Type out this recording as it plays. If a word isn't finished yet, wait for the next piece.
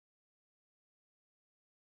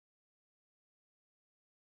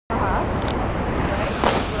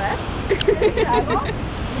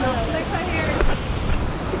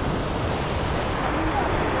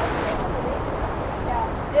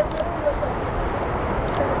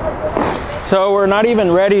So we're not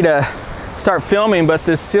even ready to start filming, but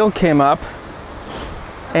this seal came up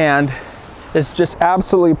and it's just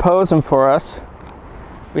absolutely posing for us.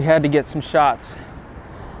 We had to get some shots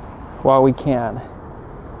while we can.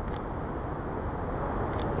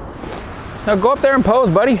 Now go up there and pose,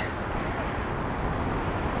 buddy.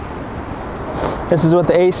 This is with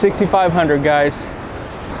the A6500, guys.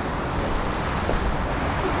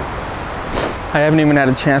 I haven't even had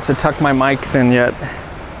a chance to tuck my mics in yet.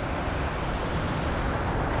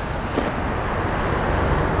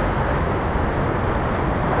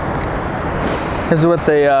 This is with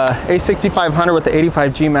the A6500 with the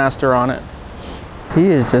 85G master on it. He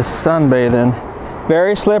is just sunbathing.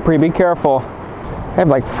 Very slippery, be careful. I have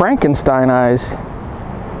like Frankenstein eyes.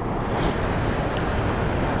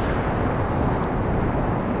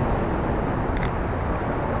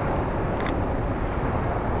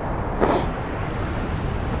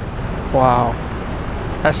 Wow,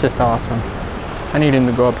 that's just awesome. I need him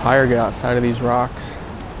to go up higher, get outside of these rocks.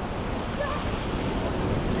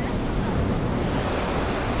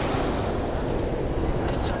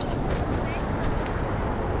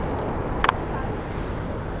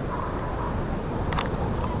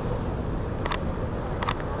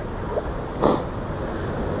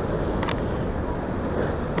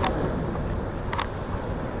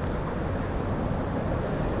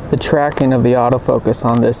 The tracking of the autofocus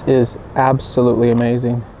on this is absolutely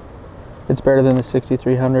amazing. It's better than the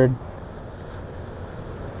 6300.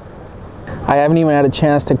 I haven't even had a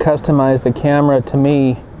chance to customize the camera to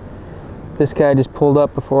me. This guy just pulled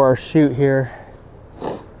up before our shoot here.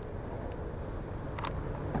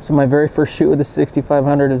 So my very first shoot with the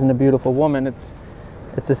 6500 isn't a beautiful woman, it's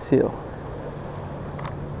a seal.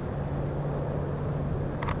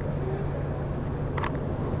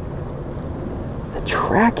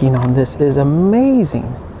 Tracking on this is amazing.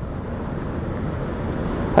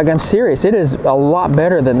 Like, I'm serious, it is a lot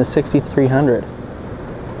better than the 6300.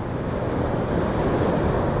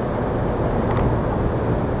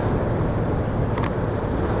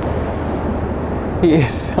 He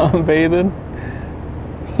is sunbathing.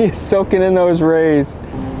 He is soaking in those rays.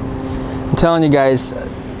 I'm telling you guys,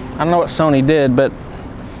 I don't know what Sony did, but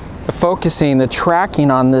the focusing, the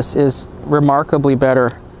tracking on this is remarkably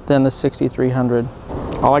better than the 6300.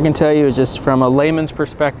 All I can tell you is just from a layman's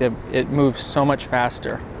perspective, it moves so much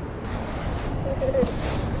faster.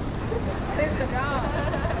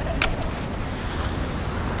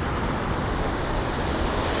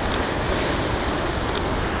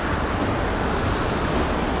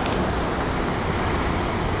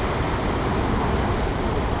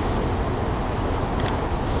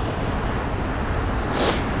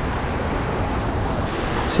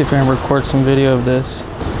 See if I can record some video of this.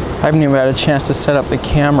 I haven't even had a chance to set up the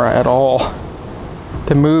camera at all.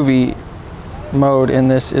 The movie mode in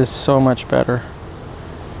this is so much better.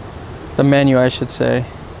 The menu, I should say.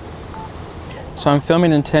 So I'm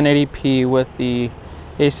filming in 1080p with the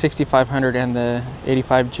A6500 and the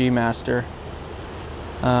 85G master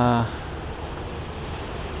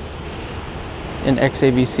in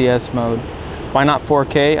XAVCS mode. Why not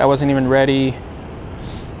 4K? I wasn't even ready.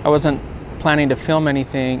 I wasn't planning to film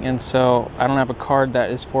anything, and so I don't have a card that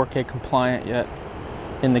is 4K compliant yet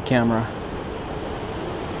in the camera.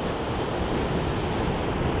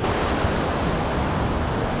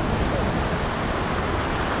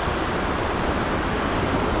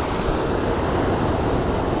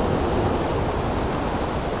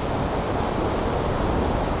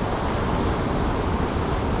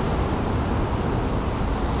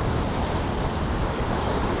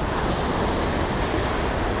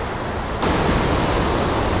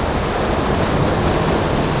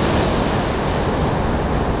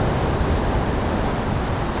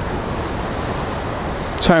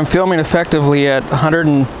 So I'm filming effectively at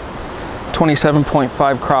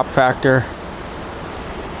 127.5 crop factor.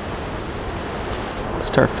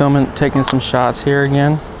 Start filming, taking some shots here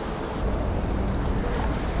again.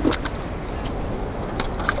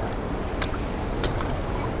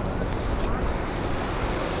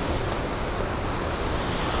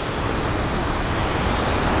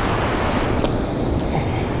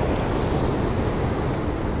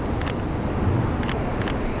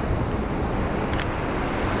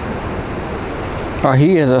 Oh,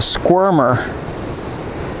 he is a squirmer.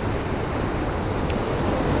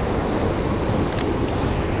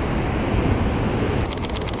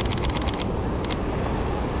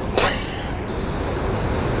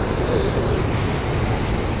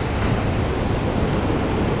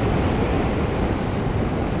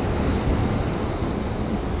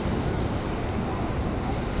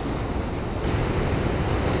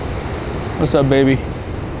 What's up, baby?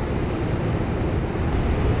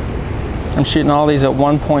 I'm shooting all these at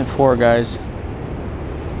 1.4, guys.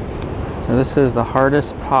 So this is the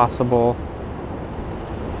hardest possible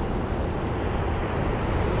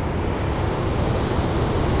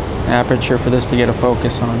aperture for this to get a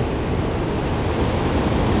focus on.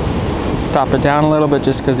 Stop it down a little bit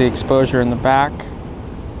just because the exposure in the back.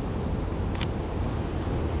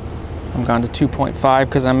 I'm gone to 2.5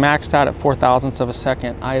 because I'm maxed out at 4 thousandths of a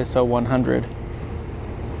second, ISO 100.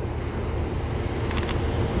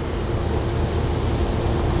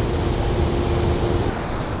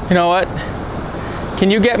 You know what?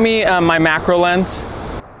 Can you get me my macro lens?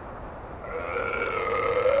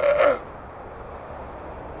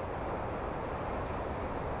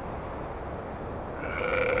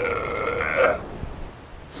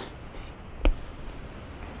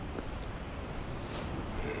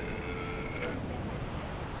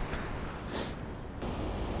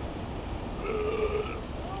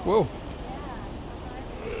 Whoa.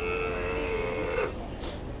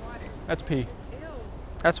 That's pee.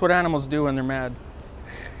 That's what animals do when they're mad.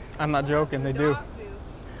 I'm not joking, they do.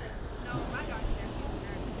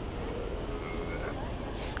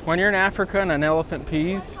 When you're in Africa and an elephant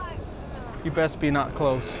pees, you best be not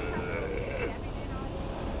close.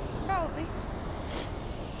 Probably.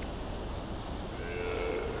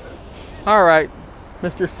 All right,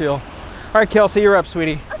 Mr. Seal. All right, Kelsey, you're up,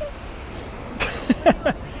 sweetie.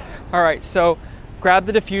 Okay. All right, so grab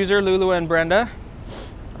the diffuser, Lulu and Brenda.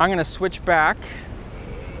 I'm gonna switch back.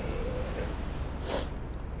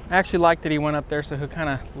 I actually like that he went up there so he'll kind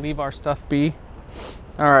of leave our stuff be.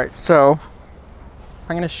 All right, so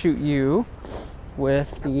I'm gonna shoot you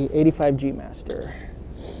with the 85G Master.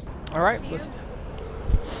 All right, let's.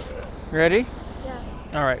 Ready? Yeah.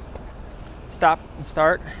 All right, stop and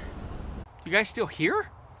start. You guys still here?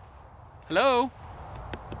 Hello?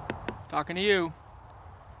 Talking to you.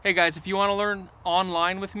 Hey guys, if you want to learn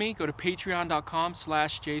online with me, go to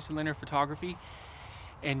patreon.com/JasonLanierPhotography,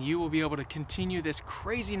 and you will be able to continue this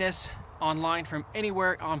craziness online from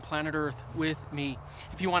anywhere on planet Earth with me.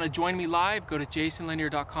 If you want to join me live, go to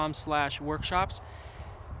JasonLanier.com/workshops,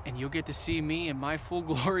 and you'll get to see me in my full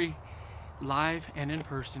glory live and in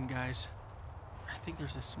person, guys. I think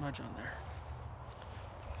there's a smudge on there.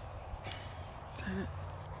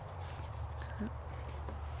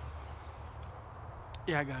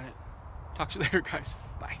 Yeah, I got it. Talk to you later, guys.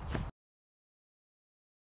 Bye.